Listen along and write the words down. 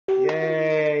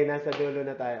nasa dulo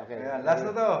na tayo. Okay. Ayan, last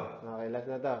na to. Okay, last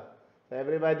na to. So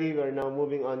everybody, we're now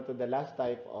moving on to the last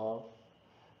type of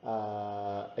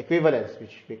equivalence,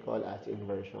 which we call as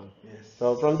inversion. Yes.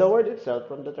 So from the word itself,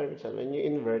 from the term itself, when you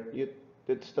invert,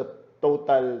 it's the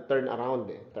total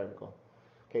turnaround term ko.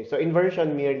 Okay, so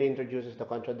inversion merely introduces the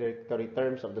contradictory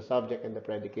terms of the subject and the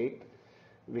predicate.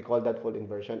 We call that full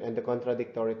inversion, and the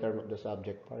contradictory term of the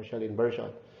subject, partial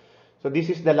inversion. So this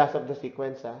is the last of the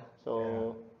sequence.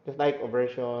 So just like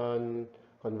aversion,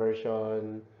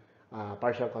 conversion,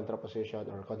 partial contraposition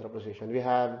or contraposition, we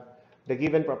have the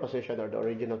given proposition or the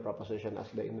original proposition as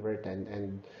the inverted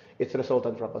and its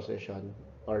resultant proposition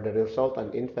or the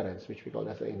resultant inference, which we call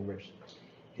as the inverse.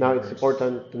 Now, it's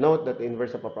important to note that the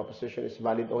inverse of a proposition is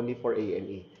valid only for A and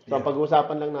E. So, ang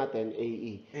pag-uusapan lang natin,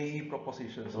 AE. AE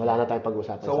propositions. Wala na tayong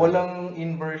pag-uusapan. So, walang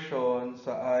inversion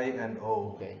sa I and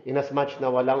O. Okay. Inasmuch na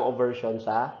walang aversion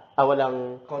sa,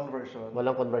 walang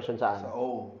conversion saan? Sa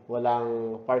O.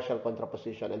 Walang partial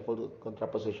contraposition and full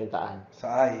contraposition saan?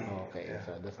 Sa I. Okay,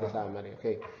 so that's the summary.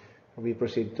 Okay, we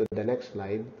proceed to the next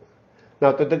slide.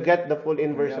 Now, to get the full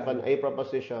inverse of an A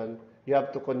proposition, you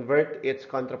have to convert its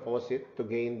contraposite to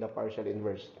gain the partial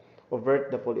inverse.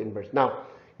 Overt the full inverse. Now,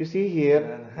 you see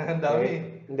here,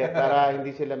 okay, hindi, para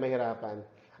hindi sila mahirapan.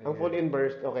 Ang full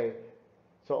inverse, okay,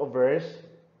 so obverse,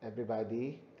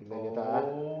 everybody, tignan nyo ito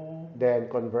Then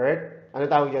convert, ano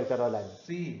tawag yan sa Roland?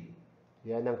 C.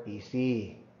 Yan ang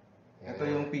PC. Ito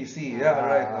yung PC,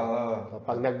 right. So,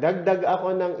 pag nagdagdag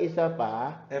ako ng isa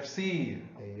pa, FC.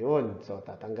 Ayun, so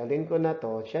tatanggalin ko na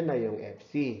to, siya na yung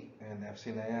FC. And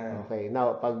FC na yan. Okay,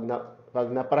 now, pag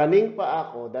napraning pa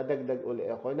ako, dadagdag uli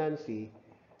ako ng C,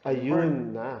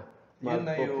 ayun na,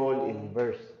 magpo-full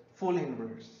inverse. Full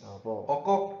inverse. Opo.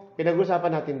 Okok.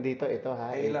 Pinag-usapan natin dito, ito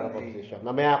ha, A lang, proposition.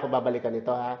 Mamaya ako babalikan ito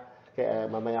ha, kaya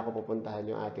mamaya ako pupuntahan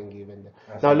yung ating given.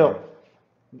 Now look,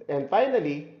 and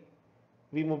finally,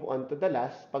 we move on to the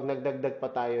last. Pag nagdagdag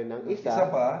pa tayo ng isa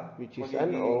pa, which is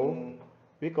an O,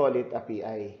 we call it a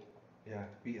PI. Yeah,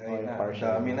 PI na.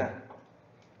 Dami na.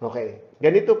 Okay.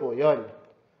 Ganito po, yon.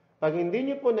 Pag hindi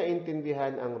nyo po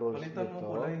naintindihan ang rules Palitan nito.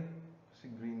 mo kulay. Si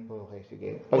green. Okay,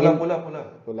 sige. Pula.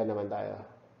 Pula naman tayo.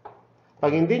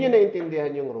 Pag hindi nyo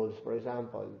naintindihan yung rules, for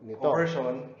example, nito,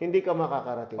 conversion, hindi ka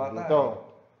makakarating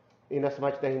dito.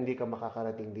 Inasmuch na hindi ka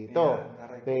makakarating dito.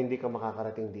 Na hindi ka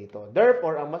makakarating dito.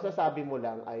 Therefore, ang masasabi mo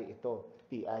lang ay ito,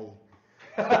 PI.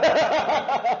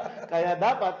 Kaya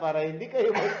dapat, para hindi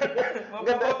kayo mag-PI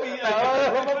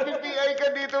ka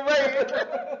dito ba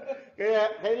Kaya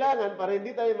kailangan, para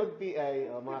hindi tayo mag-PI,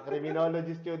 mga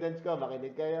criminology students ko,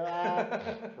 makinig kayo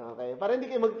Okay, para hindi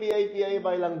kayo mag-PI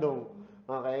by lang dong.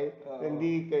 Okay?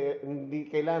 Hindi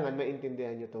kailangan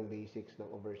maintindihan nyo itong basics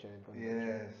ng aversion and conversion.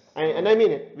 Yes. And I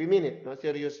mean it. We mean it. No?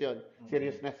 Serious yun.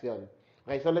 Seriousness yun.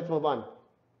 Okay, so let's move on.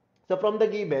 So from the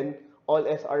given, all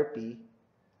SRP,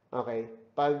 okay,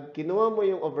 pag kinuha mo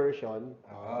yung aversion,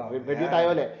 review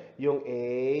tayo ulit. Yung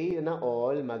A na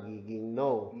all, magiging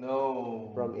no. No.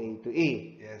 From A to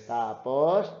E. Yes.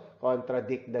 Tapos,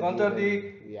 contradict the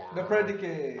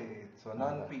predicate. So,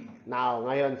 non-P. Now,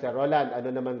 ngayon, Sir Roland,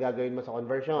 ano naman gagawin mo sa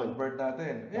conversion? Convert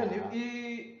natin. Ayan,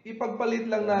 ipagpalit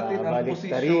lang natin ang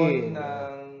position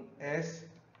ng S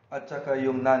at saka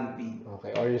yung non-P.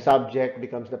 Okay, or yung subject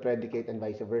becomes the predicate and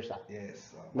vice versa.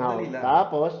 Yes. Now,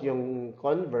 tapos, yung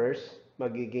converse,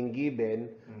 magiging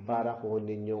given para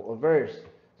kunin yung obverse.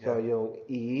 So, yung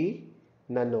E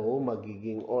na no,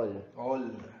 magiging all.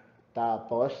 All.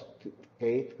 Tapos,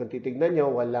 okay, kung titignan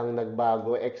nyo, walang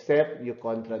nagbago except you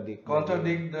contradict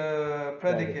the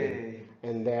predicate.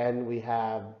 And then we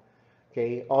have,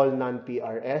 okay, all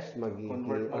non-PRS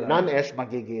magiging, or non-S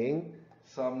magiging,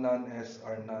 some non-S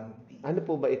are non-P. Ano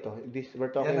po ba ito?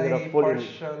 We're talking about full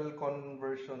partial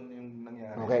conversion yung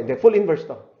nangyari. Okay, the full inverse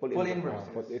to. Full inverse.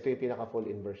 Yes. Ito yung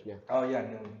pinaka-full inverse niya.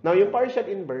 Yan. Now, yung partial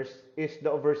inverse is the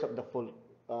obverse of the full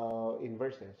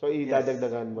inverse. So,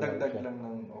 idadagdagan mo lang siya. Dagdag lang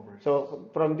ng obverse. So,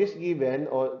 from this given,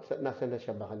 nasa na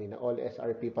siya ba kanina? All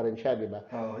SRP pa rin siya, di ba?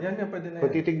 Yan, pwede na yan.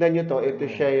 Kung titignan nyo to, ito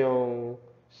siya yung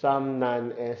some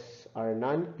non-S are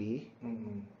non-P.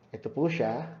 Ito po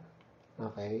siya.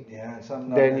 Okay. Yeah,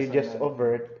 some then you just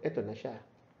overt, ito na siya.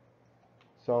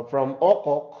 So, from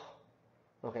okok,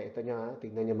 okay, ito nyo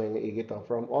tignan nyo may naigi to.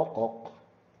 From okok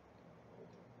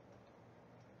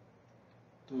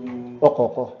to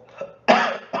okoko.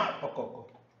 Okoko.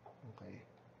 Okay.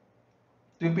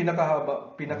 Ito yung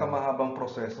pinakamahabang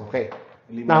proseso. Okay.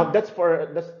 Now, that's for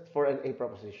an A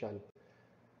proposition.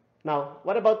 Now,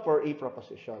 what about for E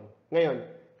proposition?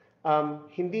 Ngayon,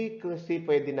 hindi kasi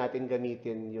pwede natin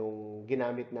gamitin yung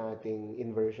ginamit nating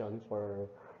inversion for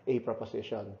A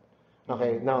proposition.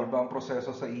 Okay, now, ibang proseso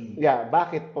sa E. Yeah,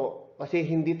 bakit po? Kasi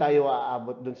hindi tayo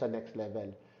aabot dun sa next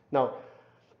level. Now,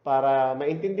 para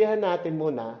maintindihan natin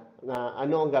muna na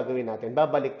ano ang gagawin natin,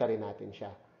 babalik ta rin natin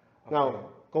siya. Okay. Now,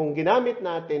 kung ginamit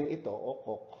natin ito,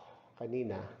 okok,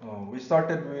 kanina. We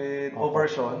started with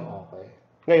obversion. Okay.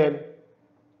 Ngayon,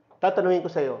 tatanungin ko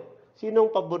sa'yo,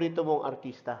 sinong paborito mong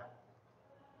artista?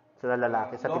 Sa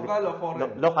lalaki, sa Local o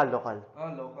foreign? Local. Local.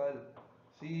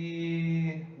 Si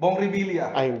Bong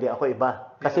Revilla. Ay, hindi. Ako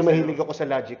iba. Kasi mahilig ako sa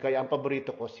Logic. Kaya ang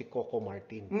paborito ko si Coco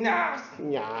Martin.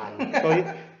 Yan. So,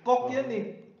 Coke yan eh.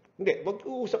 hindi.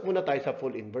 Mag-uusap muna tayo sa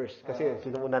full inverse. Kasi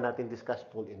sino muna natin discuss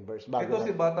full inverse. Ito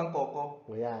si Batang Coco.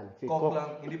 Ayan. Si Coke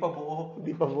lang. Hindi pa buo.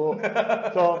 Hindi pa buo.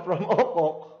 So, from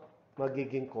Okok,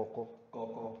 magiging Coco.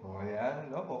 Coco. Ayan.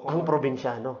 No? Coco. Ang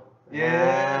probinsyano.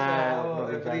 Yes.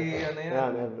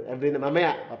 Every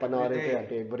mamaya, papanoorin ko yan.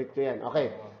 Favorite ko yan.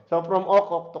 Okay. So, from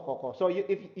Okok to Coco. So,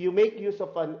 if you make use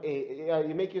of an A,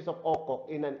 you make use of Okok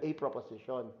in an A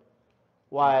proposition.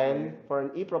 While, for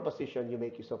an E proposition, you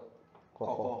make use of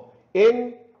Coco.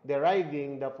 In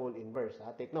deriving the full inverse.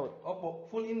 Take note. Opo,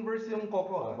 full inverse yung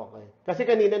Coco. Okay. Kasi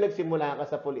kanina nagsimula ka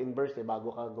sa full inverse bago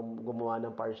ka gumawa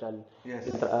ng partial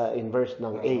inverse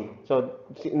ng A. So,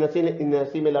 in a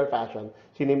similar fashion,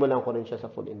 sinimulan ko rin siya sa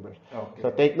full inverse. Okay. So,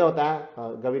 take note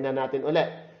gawin na natin ulit.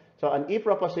 So, an E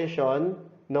proposition,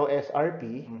 no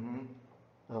SRP.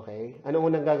 Okay. Ano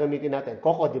unang gagamitin natin?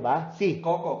 Coco, di ba? C.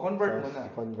 Coco, convert muna.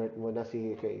 Convert muna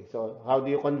C. Okay. So, how do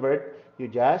you convert? You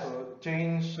just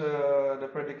change the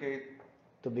predicate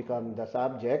to become the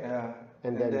subject.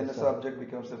 And then the subject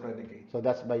becomes the predicate. So,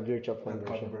 that's by virtue of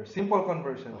conversion. Simple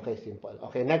conversion. Okay, simple.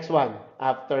 Okay, next one.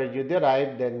 After you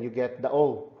derive, then you get the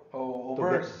O.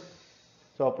 Obverse.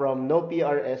 So, from no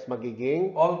PRS,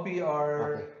 magiging? All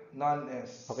PR,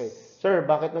 non-S. Okay. Sir,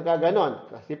 bakit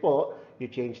nagkaganon? Kasi po, you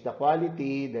change the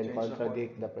quality, then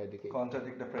contradict the predicate.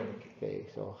 Contradict the predicate. Okay,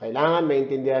 so kailangan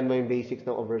maintindihan mo yung basics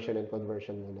ng obversion and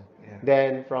conversion muna.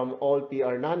 Then, from all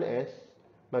PR non-S,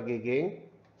 magiging?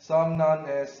 Some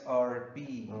non-S are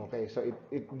P. Okay, so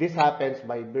this happens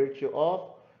by virtue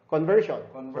of conversion.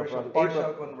 Conversion, So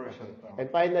partial conversion. Okay.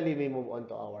 And finally, we move on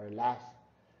to our last,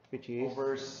 which is?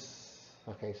 Obverse.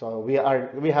 Okay, so we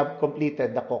have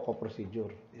completed the Coco procedure.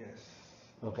 Yes.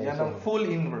 Okay, yan ang full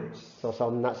inverse. So,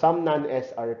 some non-S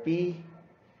are P,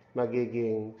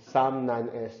 magiging some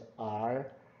non-S are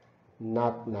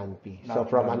not non-P. So,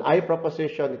 from an I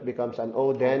proposition, it becomes an O,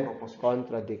 then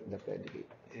contradict the predicate.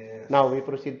 Yes. Now, we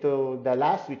proceed to the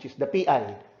last, which is the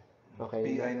PI. Okay.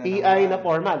 PI na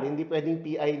formal. Hindi pwedeng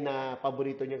PI na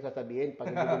paborito niyang sasabihin pag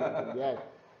hindi mo maintindihan.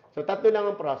 So, tatlo lang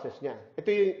ang process niya. Ito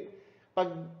yung,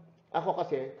 ako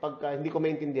kasi, pagka hindi ko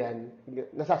maintindihan,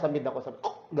 nasasamid ako sa,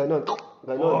 ganon.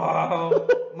 Wow!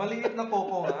 Maliit na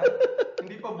Coco nga.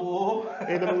 Hindi pa buo.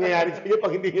 Ano mangyayari sa inyo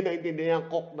pag hindi nyo naintindihan,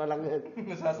 cook na lang yan.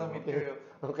 Nasasamid kayo.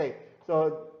 Okay.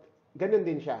 So, ganon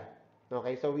din siya.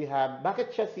 Okay. So, we have,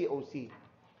 bakit siya COC?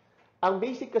 Ang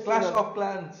basic kasi Clash of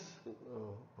Clans.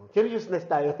 Seriousness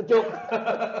tayo. Joke.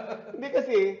 Hindi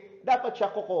kasi, dapat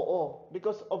siya COCO.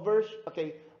 Because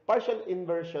partial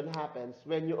inversion happens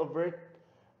when you avert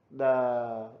the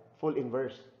full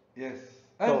inverse. Yes.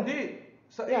 So, hindi.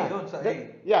 Sa A yun, sa A.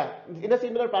 Yeah. In a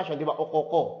similar fashion, di ba?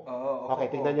 Okoko.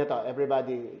 Okay, tingnan nyo to.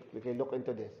 Everybody, we can look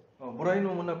into this. Burahin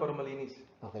mo muna para malinis.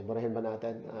 Okay, burahin ba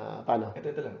natin? Paano?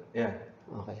 Ito lang. Yeah.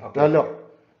 Okay. Now, look.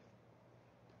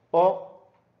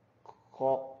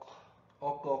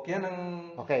 Okok. Yan ang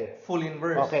full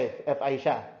inverse. Okay, FI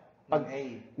siya. Pag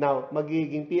A. Now,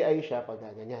 magiging PI siya pag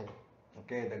ganyan.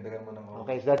 Okay, dagdagan mo ng O.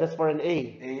 Okay, so that's for an A.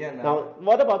 A yan. Now,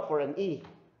 what about for an E?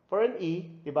 For an E,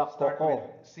 di ba, Start Coco?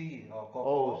 with C. Coco.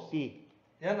 O, C.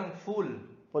 Yan ang full.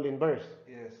 Full inverse.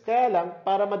 Yes. Kaya lang,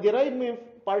 para ma-derive mo yung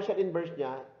partial inverse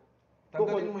niya,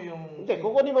 tanggalin mo yung hindi,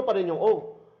 kukunin mo pa rin yung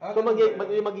O. So,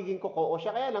 magiging Coco O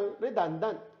siya. Kaya lang,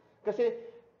 redundant. Kasi,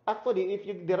 actually, if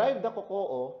you derive the Coco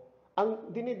O, ang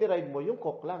diniderive mo yung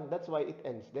Coke lang. That's why it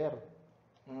ends there.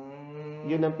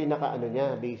 Yun ang pinaka-ano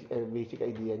niya, basic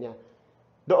idea niya.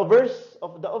 The obverse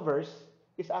of the obverse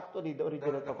is actually the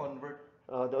original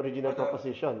the original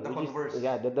proposition. The converse.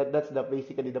 That's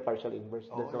basically the partial inverse.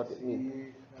 That's what it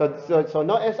means. Okay. So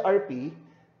no SRP.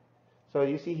 So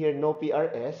you see here no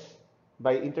PRS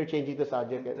by interchanging the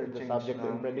subject and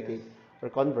predicate or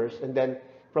converse, and then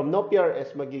from no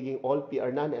PRS magiging all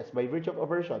PR non-S by virtue of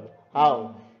aversion.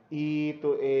 How? E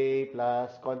to A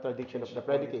plus contradiction of the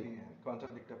predicate.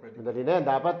 Contradict the predicate. Madali na yan.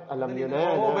 Dapat alam niyo na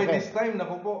yan. By this time,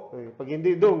 naku po. Pag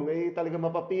hindi dong, talaga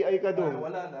mapa-PI ka dong.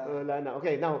 Wala na. Wala na.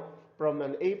 Okay, now, from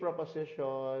an A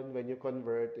proposition, when you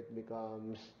convert, it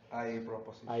becomes I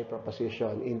proposition. I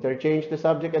proposition. Interchange the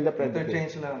subject and the predicate.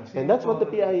 Interchange lang. And that's what the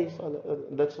PI is.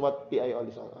 That's what PI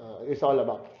is all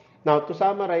about. Now, to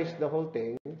summarize the whole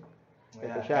thing, ito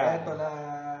Ayan, siya. eto na.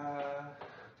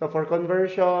 So, for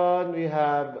conversion, we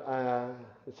have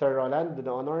Sir Roland, do the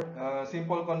honor.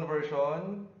 Simple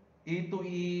conversion, E to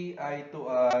E, I to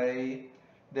I,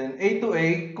 then A to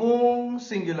A kung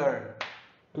singular.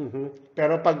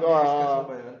 Pero pag, I-discuss mo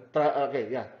ba yun? okay,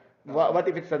 yeah. What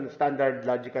if it's a standard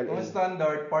logical Kung A?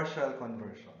 standard, partial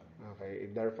conversion. Okay,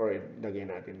 therefore, lagay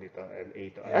natin dito, and A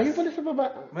to I. Yes. Ayun pala sa baba.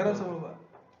 Meron sa baba.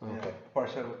 Okay. Yeah,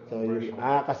 partial So, conversion.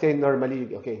 kasi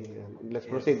normally, okay, let's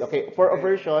Yes. proceed. Okay, for Okay,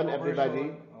 obversion, obversion, everybody.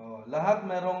 Lahat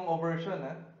merong obversion,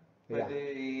 ha? Pwede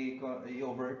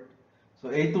i-overt.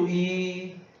 So, A to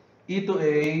E, E to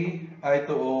A, I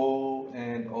to O,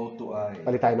 and O to I.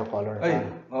 Palit tayo ng color. Ay,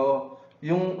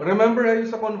 remember yung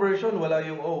sa conversion, wala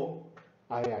yung O.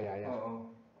 Ay. Oo.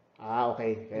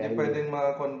 Okay. Hindi pwedeng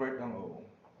ma-convert ng O.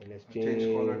 Let's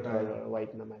Change color tayo.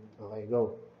 white naman. Okay,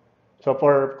 go. So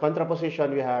for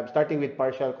contraposition, we have, starting with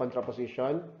partial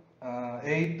contraposition.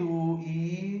 A to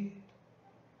E,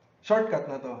 shortcut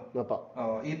na to. No po.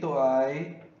 E to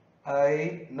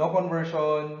I, no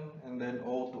conversion, and then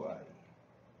O to I.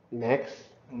 Next.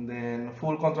 And then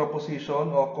full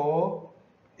contraposition, OCO,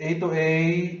 A to A,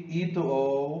 E to O,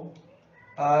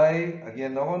 I,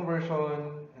 again no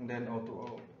conversion, and then O to O.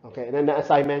 Okay, and then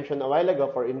as I mentioned a while ago,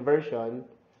 for inversion,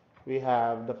 we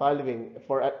have the following.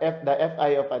 For the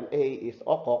FI of an A is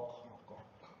okok,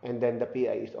 and then the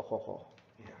PI is okoko.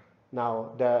 Yeah.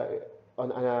 Now, on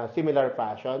a similar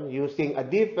fashion, using a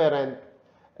different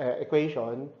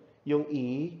equation, yung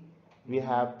E, we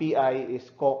have PI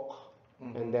is kok,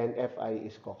 and then FI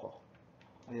is koko.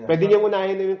 Yeah. Pwede niyong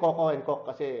unahin yung koko and kok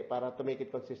kasi para to make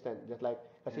it consistent. Just like,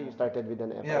 kasi you started with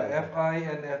an FI. Yeah, FI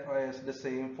and FI is the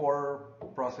same,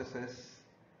 4 processes.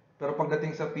 Pero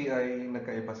pagdating sa PI,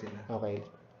 nagkaiba sila. Okay.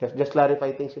 Just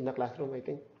clarify things in the classroom, I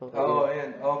think. Okay. Oo,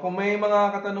 ayan. Kung may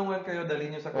mga katanungan kayo,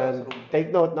 dali nyo sa classroom. And take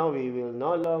note now, we will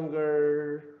no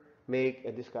longer make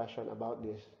a discussion about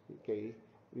this. Okay.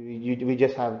 We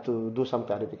just have to do some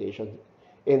clarification.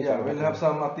 Yeah, we'll have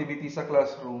some activities sa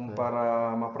classroom para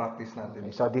ma-practice natin.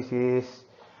 Okay, so this is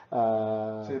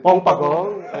Si Pong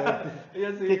Pagong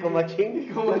Yes, and Kiko Maching.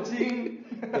 Kiko Maching.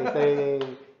 Okay, saying,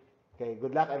 okay,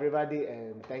 good luck everybody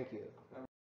and thank you.